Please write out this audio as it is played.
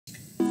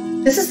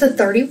This is the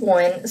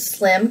 31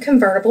 Slim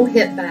Convertible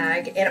Hip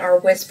Bag in our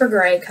Whisper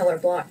Gray color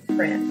block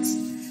print.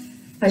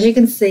 As you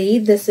can see,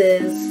 this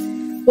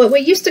is what we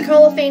used to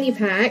call a fanny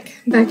pack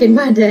back in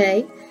my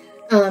day.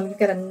 You've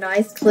got a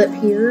nice clip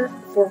here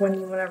for when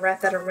you want to wrap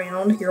that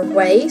around your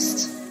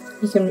waist.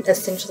 You can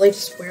essentially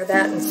just wear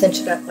that and cinch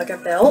it up like a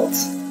belt.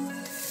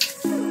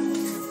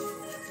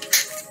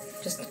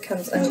 Just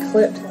comes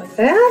unclipped like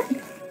that.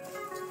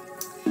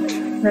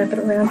 Wrap it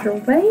around your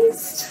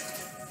waist.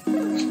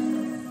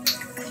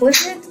 Clip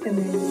it and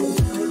then you can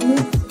tighten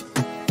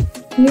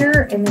it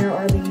here, and there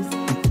are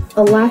these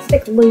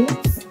elastic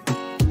loops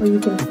where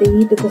you can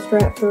feed the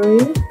strap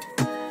through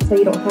so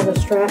you don't have a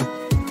strap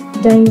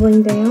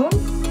dangling down.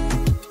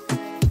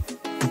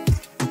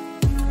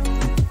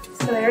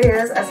 So there it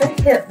is as a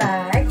hip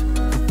bag,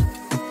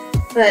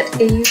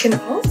 but you can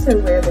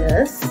also wear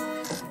this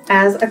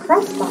as a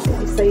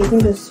crossbody, so you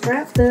can just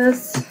strap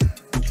this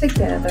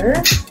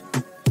together,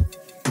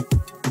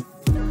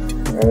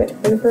 throw it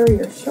over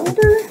your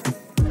shoulder,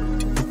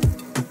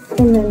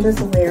 and then just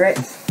wear it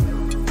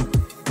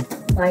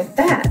like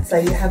that. So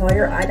you have all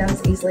your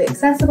items easily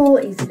accessible,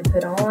 easy to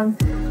put on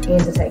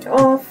and to take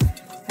off.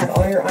 Have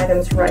all your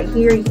items right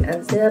here. You can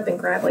unzip and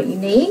grab what you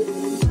need.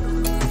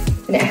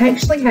 And it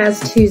actually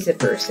has two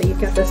zippers. So you've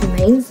got this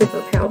main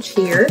zipper pouch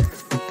here.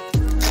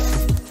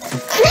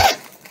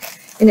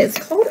 And it's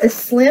called a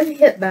slim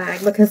hip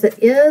bag because it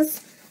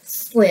is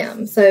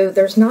slim. So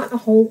there's not a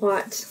whole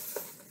lot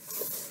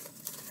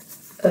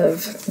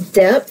of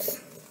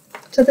depth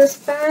to this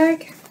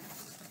bag.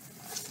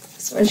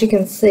 So as you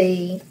can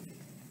see,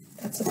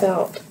 that's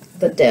about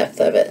the depth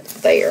of it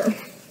there.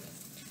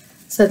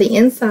 So the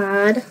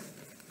inside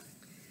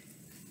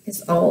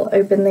is all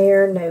open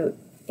there, no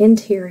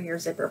interior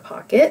zipper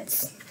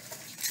pockets.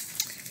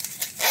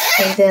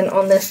 And then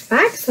on this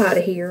back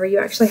side here, you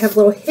actually have a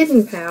little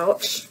hidden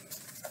pouch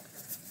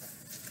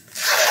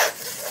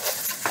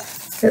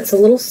that's a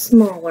little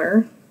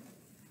smaller.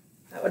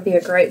 That would be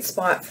a great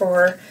spot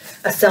for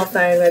a cell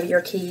phone, maybe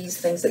your keys,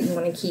 things that you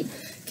want to keep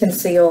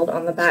concealed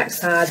on the back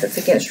side that's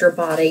against your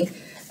body.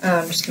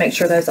 Just make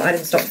sure those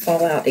items don't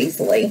fall out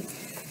easily.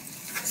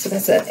 So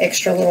that's an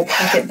extra little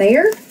pocket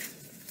there.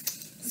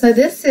 So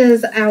this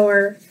is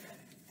our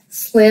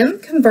Slim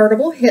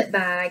Convertible Hip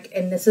Bag,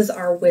 and this is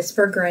our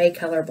Whisper Gray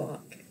color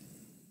block.